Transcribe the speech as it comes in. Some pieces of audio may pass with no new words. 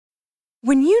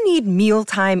When you need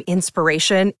mealtime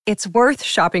inspiration, it's worth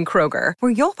shopping Kroger,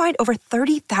 where you'll find over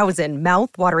 30,000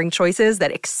 mouth-watering choices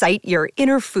that excite your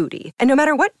inner foodie. And no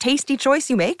matter what tasty choice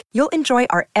you make, you'll enjoy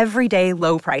our everyday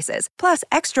low prices, plus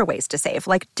extra ways to save,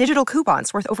 like digital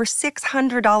coupons worth over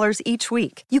 $600 each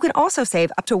week. You can also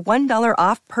save up to $1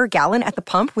 off per gallon at the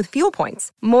pump with fuel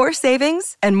points. More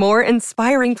savings and more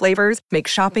inspiring flavors make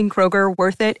shopping Kroger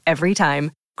worth it every time.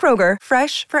 Kroger,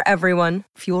 fresh for everyone.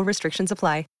 Fuel restrictions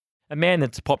apply. A man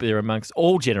that's popular amongst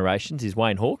all generations is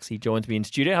Wayne Hawkes. He joins me in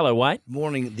studio. Hello, Wayne.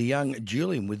 Morning, the young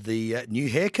Julian with the new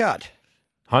haircut.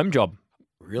 Home job.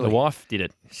 Really? The wife did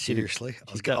it. Seriously?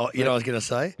 I was going to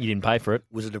say? You didn't pay for it.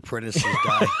 Was it apprentice's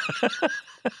day?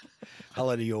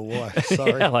 Hello to your wife.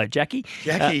 Sorry. Hello, Jackie.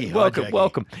 Jackie. Hi, Welcome, Jackie.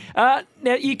 welcome. Now,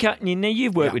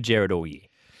 you've worked with Gerard all year.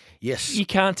 Yes. You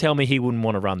can't tell me he wouldn't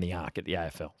want to run the Arc at the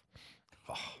AFL.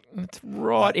 It's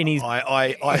right in his...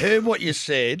 I heard what you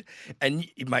said, and,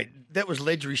 mate, that was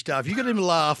legendary stuff. You got him to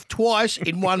laugh twice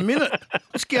in 1 minute.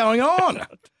 What's going on?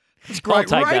 It's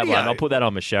great I'll take radio. that one. I'll put that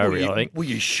on my show reel, I think. Well,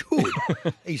 you should.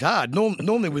 He's hard.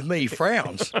 Normally with me, he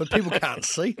frowns, but people can't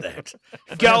see that.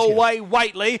 Go away,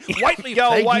 Waitley. Waitley,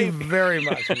 go away. Thank you very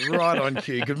much. Right on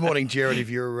cue. Good morning, Gerard, if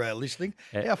you're listening.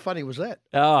 How funny was that?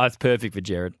 Oh, it's perfect for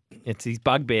Gerard. It's his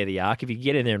bugbear, the Arc. If you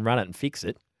get in there and run it and fix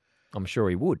it, I'm sure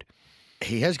he would.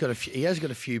 He has got a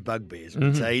few bugbears,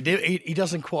 but he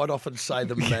doesn't quite often say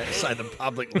them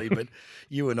publicly. But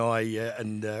you and I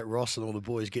and Ross and all the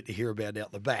boys get to hear about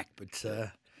out the back. But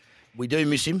we do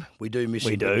miss him. We do miss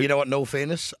him. do. You know what? In all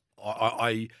fairness,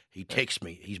 he texts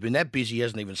me. He's been that busy, he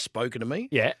hasn't even spoken to me.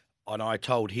 Yeah. And I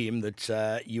told him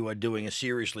that you are doing a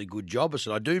seriously good job. I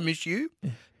said, I do miss you,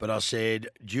 but I said,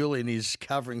 Julian is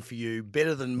covering for you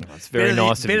better than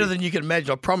better than you can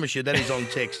imagine. I promise you that is on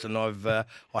text, and I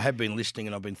have been listening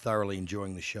and I've been thoroughly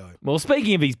enjoying the show. Well,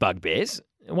 speaking of his bugbears,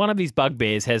 one of his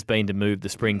bugbears has been to move the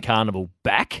Spring Carnival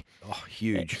back. Oh,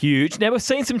 huge. Huge. Now, we've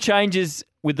seen some changes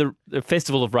with the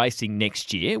Festival of Racing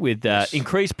next year with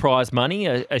increased prize money,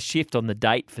 a shift on the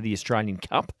date for the Australian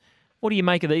Cup. What do you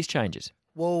make of these changes?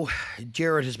 Well,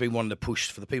 Gerard has been wanting to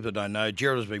push, for the people that don't know,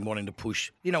 Gerard has been wanting to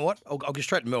push, you know what, I'll go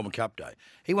straight to Melbourne Cup Day.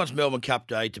 He wants Melbourne Cup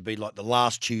Day to be like the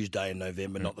last Tuesday in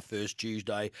November, not the first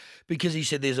Tuesday, because he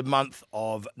said there's a month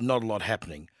of not a lot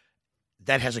happening.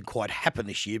 That hasn't quite happened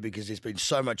this year because there's been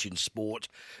so much in sport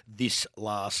this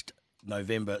last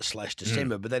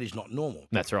November/December, but that is not normal.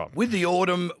 That's right. With the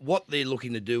autumn, what they're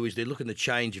looking to do is they're looking to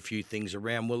change a few things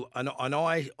around. Well, and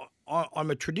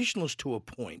I'm a traditionalist to a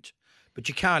point, but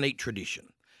you can't eat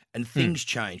tradition, and things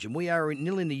change. And we are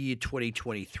nearly in the year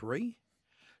 2023.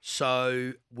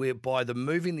 So we're by the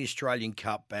moving the Australian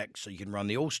Cup back so you can run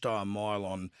the All-Star Mile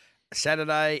on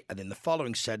Saturday, and then the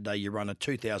following Saturday you run a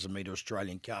 2,000-metre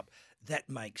Australian Cup. That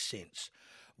makes sense.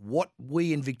 What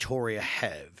we in Victoria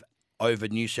have over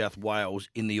New South Wales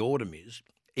in the autumn is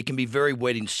it can be very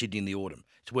wet in Sydney in the autumn.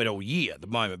 It's wet all year at the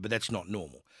moment, but that's not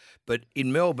normal. But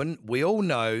in Melbourne, we all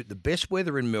know the best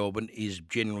weather in Melbourne is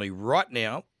generally right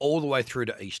now all the way through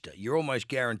to Easter. You're almost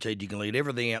guaranteed you can leave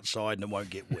everything outside and it won't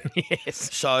get wet.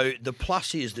 Yes. So the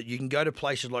plus is that you can go to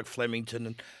places like Flemington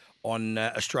and on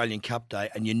Australian Cup Day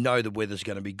and you know the weather's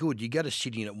going to be good. You go to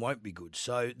Sydney and it won't be good.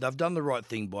 So they've done the right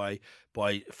thing by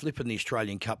flipping the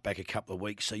Australian Cup back a couple of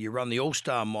weeks. So you run the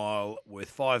All-Star Mile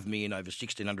worth $5 million over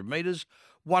 1,600 metres.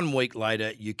 1 week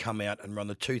later, you come out and run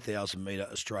the 2,000-metre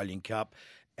Australian Cup.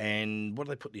 And what do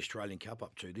they put the Australian Cup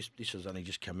up to? This has only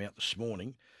just come out this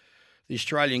morning. The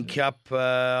Australian Cup,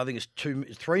 I think it's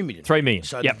 $3 million. $3 million.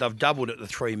 So yep. they've doubled it to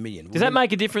 $3 million. Does that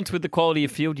make a difference with the quality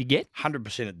of field you get?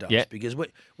 100% it does. Yep. Because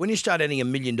when you start adding $1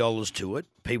 million to it,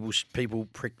 people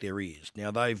prick their ears.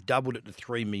 Now, they've doubled it to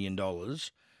 $3 million.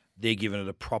 They're giving it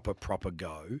a proper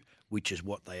go, which is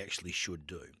what they actually should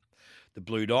do. The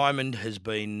Blue Diamond has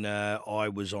been, I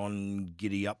was on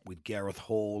Giddy Up with Gareth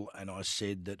Hall, and I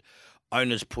said that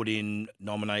owners put in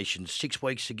nominations 6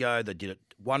 weeks ago. They did it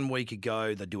 1 week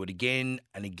ago. They do it again,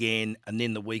 and then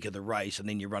the week of the race, and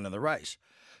then you run in the race.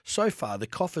 So far, the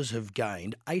coffers have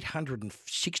gained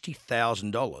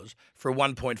 $860,000 for a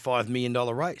 $1.5 million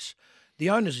race. The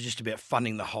owners are just about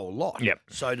funding the whole lot. Yep.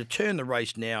 So to turn the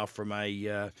race now from a,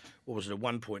 a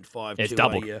 1.5 it's to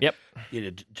doubled. to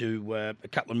a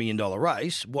couple of $1 million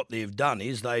race, what they've done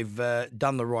is they've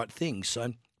done the right thing.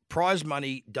 So prize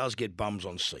money does get bums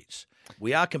on seats.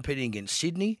 We are competing against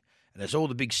Sydney, and it's all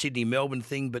the big Sydney-Melbourne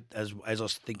thing, but as I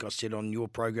think I said on your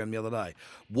program the other day,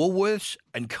 Woolworths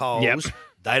and Coles,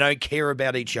 they don't care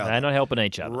about each other. They're not helping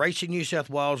each other. Racing New South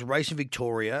Wales, Racing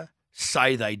Victoria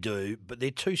say they do, but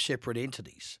they're two separate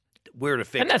entities. Where it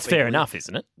affects And that's people. fair enough,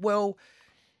 isn't it? Well,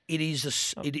 It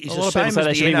is it is A the lot of same people say as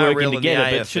they the should be NRL working and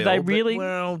together, the but should they AFL, really?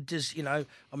 Well, just the NRL,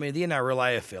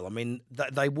 AFL. I mean,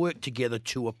 they work together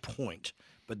to a point,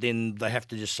 but then they have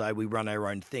to just say we run our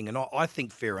own thing, and I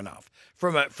think fair enough.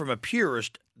 From a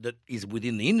purist that is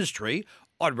within the industry,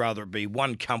 I'd rather it be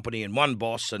one company and one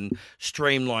boss and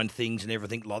streamline things and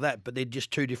everything like that. But they're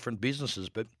just two different businesses.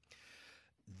 But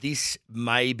this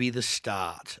may be the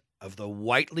start of the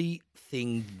Waitley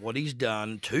thing, what he's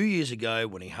done 2 years ago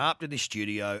when he harped in the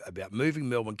studio about moving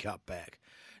Melbourne Cup back.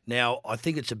 Now, I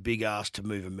think it's a big ask to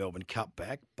move a Melbourne Cup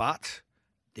back, but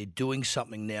they're doing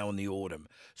something now in the autumn.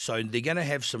 So they're going to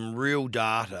have some real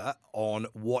data on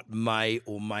what may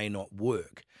or may not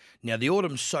work. Now, the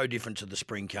autumn's so different to the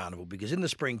Spring Carnival because in the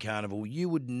Spring Carnival, you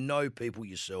would know people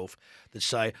yourself that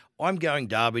say, I'm going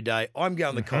Derby Day, I'm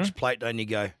going the Cox Plate Day, and you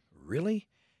go, really?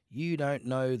 You don't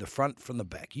know the front from the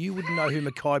back. You wouldn't know who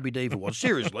Mackay Diva was.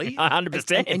 Seriously.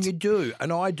 100%. And you do,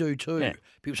 and I do too. Yeah.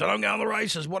 People say, I'm going to the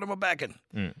races. What am I backing?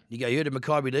 You go, you heard of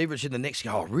Mackay Diva. It's in the next.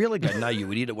 You go, oh, really? Go, no,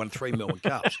 you idiot. It won 3 Melbourne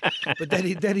Cups. But that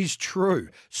is true.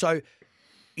 So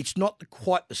it's not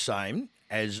quite the same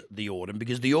as the autumn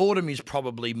because the autumn is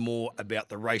probably more about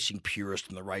the racing purist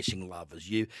and the racing lovers.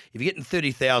 If you're getting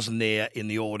 30,000 there in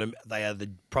the autumn, they are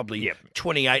probably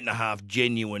 28.5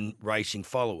 genuine racing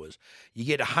followers. You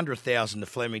get 100,000 to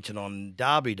Flemington on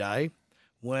Derby Day.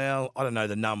 Well, I don't know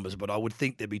the numbers, but I would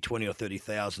think there'd be 20 or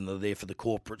 30,000 that are there for the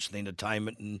corporates and the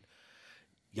entertainment and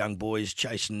young boys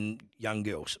chasing young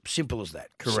girls. Simple as that.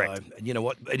 Correct. So, and you know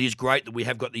what? It is great that we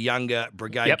have got the younger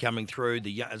brigade coming through.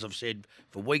 As I've said,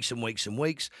 for weeks and weeks and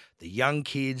weeks, the young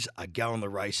kids are going the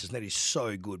races, and that is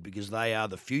so good because they are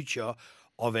the future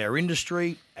of our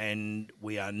industry, and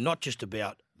we are not just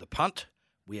about the punt.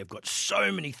 We have got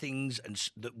so many things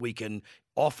that we can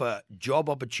offer job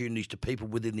opportunities to people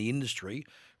within the industry,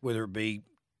 whether it be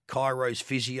chiros,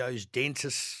 physios,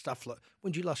 dentists, stuff like.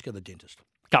 When did you last go to the dentist?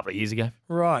 Couple of years ago.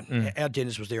 Right. Our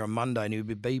dentist was there on Monday and he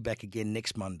would be back again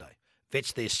next Monday.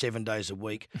 Vet's there 7 days a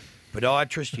week.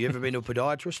 Podiatrist, you ever been to a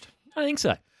podiatrist? I think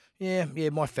so. Yeah,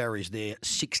 my Farry's there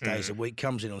 6 days a week,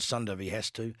 comes in on Sunday if he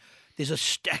has to. There's a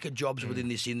stack of jobs within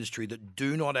this industry that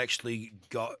do not actually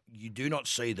you do not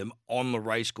see them on the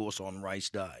racecourse on race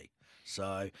day.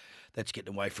 So that's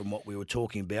getting away from what we were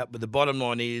talking about. But the bottom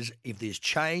line is if there's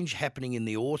change happening in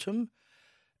the autumn,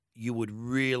 you would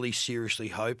really seriously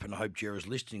hope, and I hope Jared's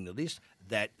listening to this,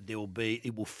 that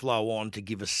it will flow on to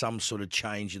give us some sort of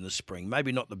change in the spring.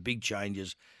 Maybe not the big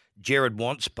changes Jared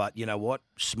wants, but you know what?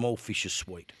 Small fish are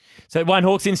sweet. So Wayne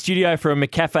Hawke's in studio for a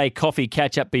McCafe coffee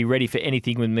catch-up. Be ready for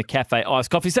anything with McCafe iced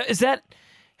coffee. So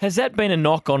has that been a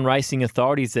knock on racing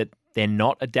authorities that they're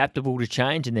not adaptable to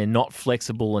change and they're not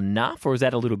flexible enough, or is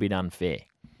that a little bit unfair?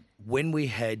 When we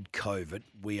had COVID,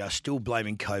 we are still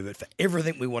blaming COVID for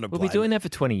everything we want to blame. We've been doing that for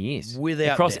 20 years.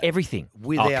 Without across doubt. everything.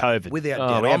 COVID. Without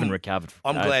doubt. We haven't recovered from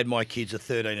I'm COVID. glad my kids are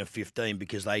 13 and 15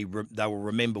 because they will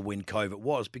remember when COVID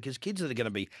was. Because kids that are going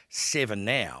to be 7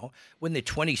 now, when they're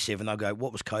 27, they'll go,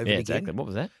 what was COVID again? Exactly. What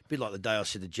was that? A bit like the day I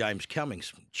said to James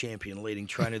Cummings, champion leading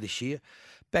trainer this year.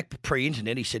 Back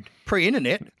pre-internet, he said,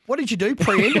 pre-internet? What did you do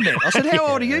pre-internet? I said, how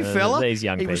old are you, fella? These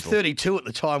young He was people. 32 at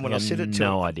the time when I said it to him.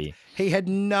 No idea. He had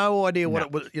no idea what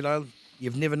it was.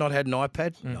 You've never not had an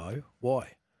iPad? No.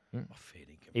 Why? I fed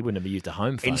him. He wouldn't have used a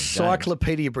home phone.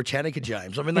 Encyclopedia Britannica,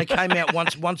 James. I mean, they came out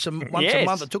once a Yes.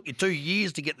 month. It took you 2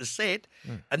 years to get the set,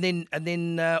 and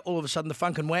then all of a sudden the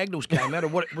Funk and Wagnalls came out. Or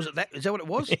what was it? Is that what it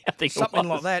was? Yeah, I think it something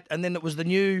was. like that. And then it was the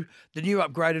new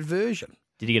upgraded version.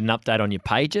 Did you get an update on your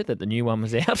pager that the new one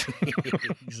was out?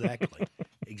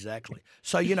 Exactly.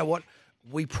 So you know what?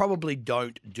 We probably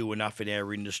don't do enough in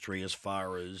our industry as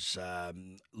far as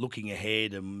looking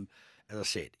ahead. And as I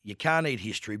said, you can't eat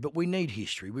history, but we need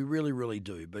history. We really, really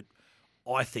do. But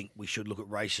I think we should look at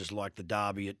races like the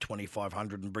Derby at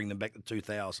 2,500 and bring them back to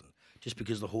 2,000. Just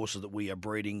because the horses that we are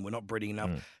breeding, we're not breeding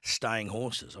enough staying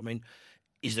horses. I mean,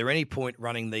 is there any point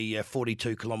running the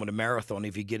 42-kilometre marathon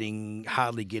if you're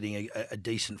hardly getting a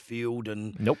decent field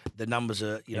and Nope. the numbers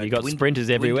are You've got sprinters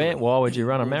everywhere. Why would you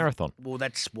run a marathon? Well,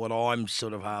 that's what I'm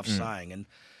sort of half saying. And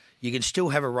you can still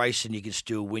have a race and you can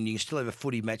still win. You can still have a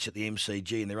footy match at the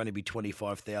MCG and there only be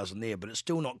 25,000 there, but it's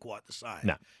still not quite the same.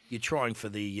 No. You're trying for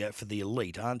the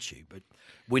elite, aren't you? But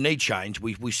we need change.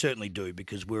 We certainly do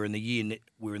because we're in the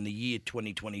year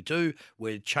 2022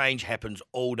 where change happens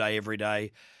all day, every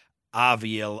day.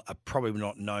 RVL are probably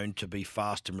not known to be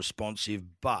fast and responsive,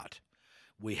 but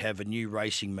we have a new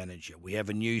racing manager. We have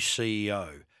a new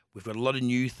CEO. We've got a lot of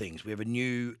new things. We have a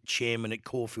new chairman at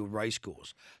Caulfield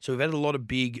Racecourse. So we've had a lot of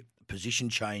big position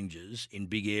changes in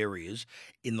big areas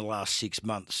in the last 6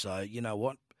 months. So you know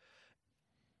what?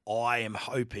 I am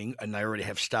hoping, and they already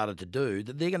have started to do,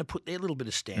 that they're going to put their little bit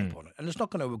of stamp on it. And it's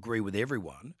not going to agree with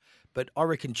everyone, but I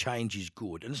reckon change is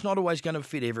good. And it's not always going to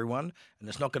fit everyone, and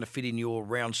it's not going to fit in your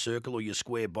round circle or your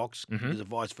square box, because of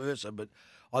vice versa. But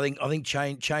I think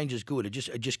change is good.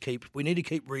 We need to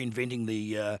keep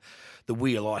reinventing the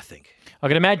wheel, I think. I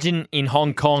can imagine in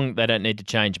Hong Kong they don't need to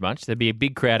change much. There'd be a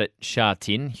big crowd at Sha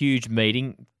Tin, huge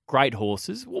meeting, great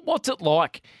horses. What's it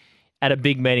like at a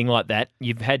big meeting like that?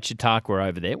 You've had Chautauqua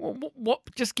over there.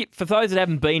 For those that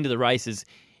haven't been to the races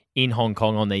in Hong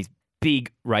Kong on these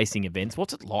big racing events,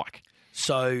 what's it like?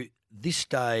 So this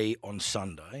day on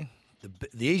Sunday,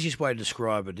 the easiest way to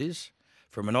describe it is,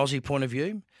 from an Aussie point of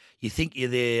view, you think you're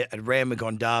there at Randwick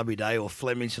on Derby Day or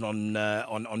Flemington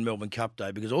on Melbourne Cup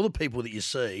Day, because all the people that you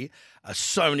see are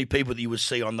so many people that you would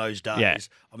see on those days. Yeah.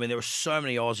 I mean, there are so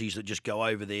many Aussies that just go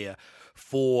over there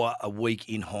for a week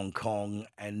in Hong Kong,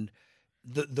 and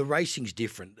the racing's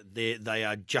different. They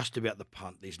are just about the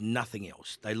punt. There's nothing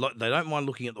else. They don't mind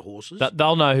looking at the horses.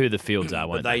 They'll know who the fields are,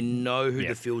 won't But they? they know who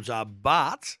the fields are.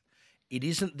 But it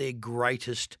isn't their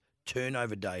greatest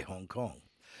turnover day, Hong Kong,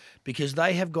 because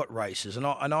they have got races. And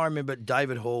I remember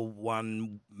David Hall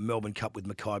won Melbourne Cup with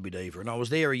Mackay Diva, and I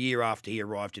was there a year after he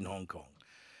arrived in Hong Kong.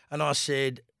 And I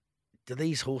said, do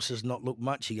these horses not look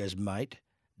much? He goes, mate,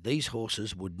 these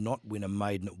horses would not win a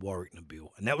maiden at Warwick Nabil.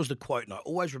 And that was the quote, and I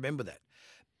always remember that.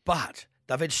 But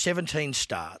they've had 17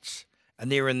 starts,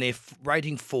 and they're in their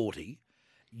rating 40.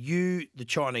 You, the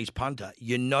Chinese punter,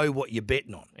 you know what you're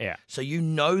betting on. Yeah. So you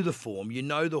know the form, you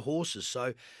know the horses.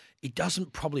 So it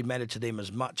doesn't probably matter to them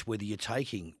as much whether you're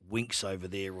taking Winx over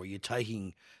there, or you're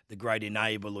taking the Great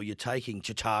Enable, or you're taking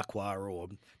Chautauqua or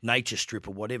Nature Strip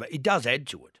or whatever. It does add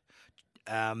to it.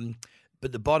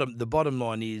 But the bottom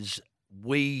line is,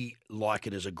 we like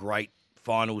it as a great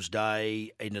finals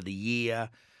day, end of the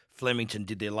year. Flemington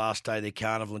did their last day of their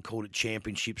carnival and called it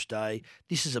Championships Day.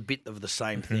 This is a bit of the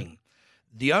same thing.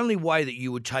 The only way that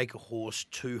you would take a horse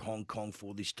to Hong Kong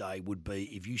for this day would be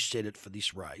if you set it for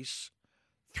this race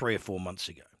 3 or 4 months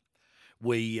ago.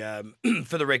 We,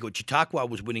 for the record, Chautauqua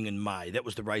was winning in May. That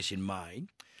was the race in May.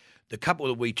 The couple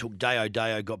that we took,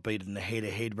 Deo got beaten in the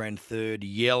head-to-head, ran third.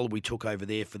 Yell, we took over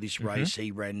there for this race.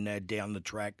 He ran down the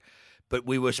track. But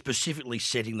we were specifically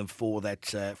setting them for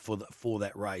that for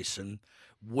that race. And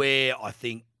where I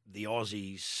think the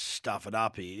Aussies stuff it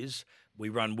up is, we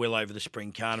run well over the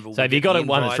Spring Carnival. So if you've got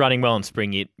one that's running well in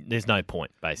spring, there's no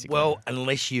point, basically. Well,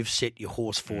 unless you've set your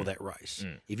horse for that race.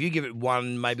 If you give it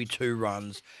 1, maybe 2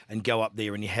 runs and go up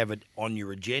there and you have it on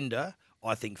your agenda,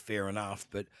 I think fair enough.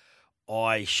 But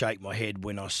I shake my head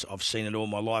when I've seen it all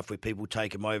my life, where people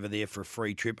take them over there for a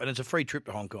free trip, and it's a free trip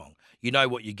to Hong Kong. You know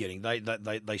what you're getting.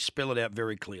 They spell it out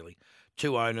very clearly.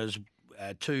 2 owners,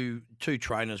 two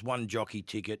trainers, 1 jockey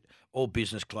ticket, all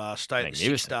business class, stay at the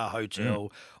 6-star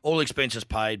hotel, all expenses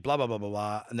paid, blah blah blah blah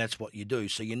blah, and that's what you do.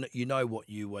 So you know what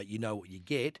you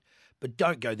get, but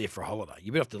don't go there for a holiday.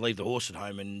 You better have to leave the horse at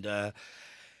home and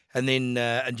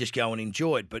just go and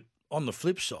enjoy it. But on the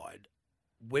flip side,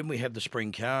 when we have the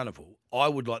Spring Carnival, I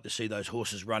would like to see those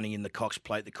horses running in the Cox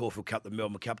Plate, the Caulfield Cup, the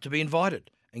Melbourne Cup, to be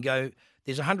invited and go,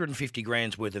 there's 150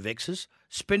 grand's worth of X's,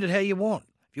 spend it how you want.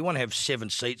 If you want to have 7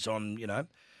 seats on,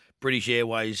 British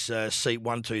Airways seat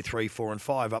 1, 2, 3, 4 and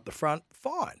 5 up the front,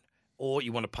 fine. Or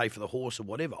you want to pay for the horse or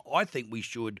whatever. I think we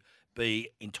should be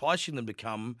enticing them to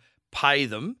come, pay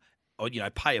them, or,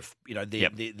 pay their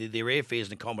airfares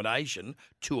and accommodation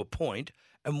to a point.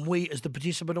 And we, as the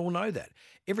participant, all know that.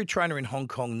 Every trainer in Hong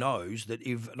Kong knows that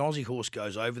if an Aussie horse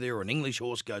goes over there or an English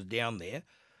horse goes down there,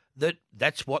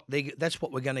 that's what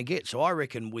we're going to get. So I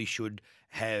reckon we should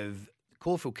have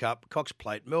Caulfield Cup, Cox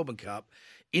Plate, Melbourne Cup,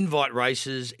 invite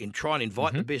races, and try and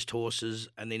invite the best horses,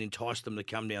 and then entice them to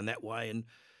come down that way. And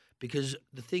because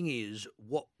the thing is,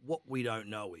 what we don't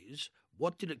know is,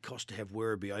 what did it cost to have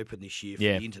Werribee Open this year for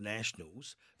the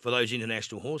internationals, for those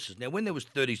international horses? Now, when there was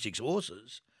 36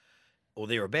 horses or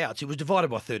thereabouts, it was divided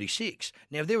by 36.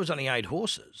 Now, if there was only 8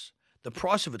 horses, the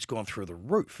price of it's gone through the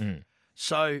roof.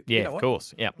 So, of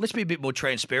course. Yeah. Let's be a bit more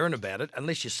transparent about it, and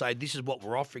let's just say this is what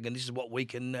we're offering and this is what we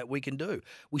can do.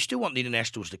 We still want the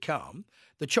internationals to come.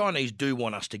 The Chinese do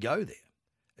want us to go there.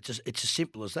 It's as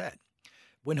simple as that.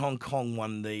 When Chautauqua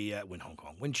won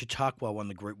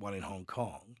the Group 1 in Hong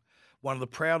Kong, one of the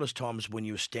proudest times when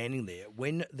you were standing there,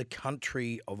 when the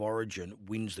country of origin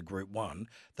wins the Group 1,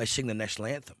 they sing the national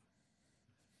anthem.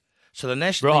 So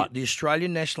the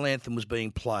Australian national anthem was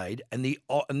being played, and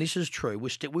this is true. We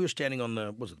were standing on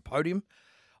the podium,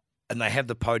 and they have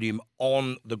the podium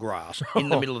on the grass in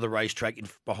the middle of the racetrack,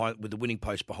 behind with the winning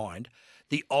post behind.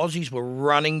 The Aussies were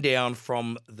running down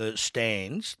from the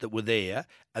stands that were there,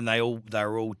 and they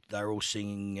were all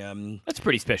singing. That's a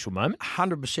pretty special moment.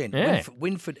 100%. Yeah.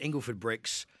 Winford Engelford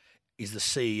Brex is the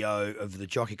CEO of the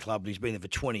Jockey Club, and he's been there for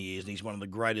 20 years, and he's one of the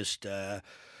greatest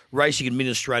racing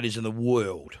administrators in the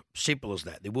world. Simple as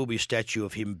that. There will be a statue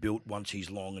of him built once he's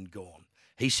long and gone.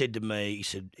 He said to me,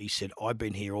 he said, I've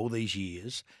been here all these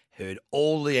years, heard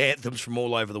all the anthems from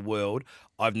all over the world.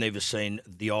 I've never seen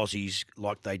the Aussies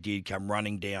like they did come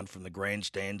running down from the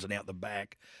grandstands and out the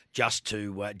back just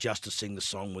to sing the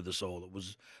song with us all. It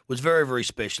was very, very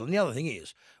special. And the other thing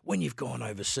is, when you've gone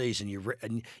overseas and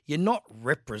you're not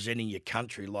representing your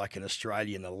country like an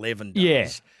Australian 11 does. Yeah.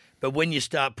 But when you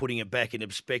start putting it back into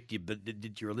perspective, but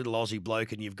you're a little Aussie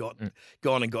bloke and you've gone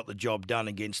and got the job done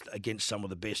against some of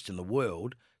the best in the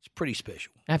world, it's pretty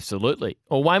special. Absolutely.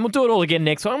 Well, Wayne, we'll do it all again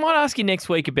next week. I might ask you next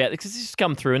week about, because this has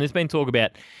come through and there's been talk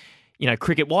about,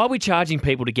 cricket. Why are we charging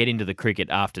people to get into the cricket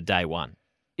after day one?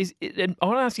 And I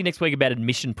want to ask you next week about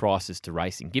admission prices to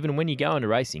racing, given when you go into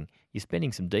racing, you're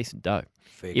spending some decent dough.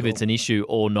 Fair if call. it's an issue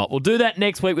or not. We'll do that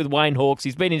next week with Wayne Hawkes.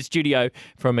 He's been in studio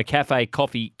from McCafe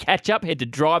Coffee Catch-Up. Head to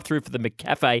drive-through for the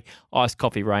McCafe Iced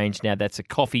Coffee range. Now that's a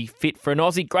coffee fit for an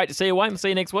Aussie. Great to see you, Wayne. We'll see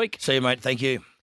you next week. See you, mate. Thank you.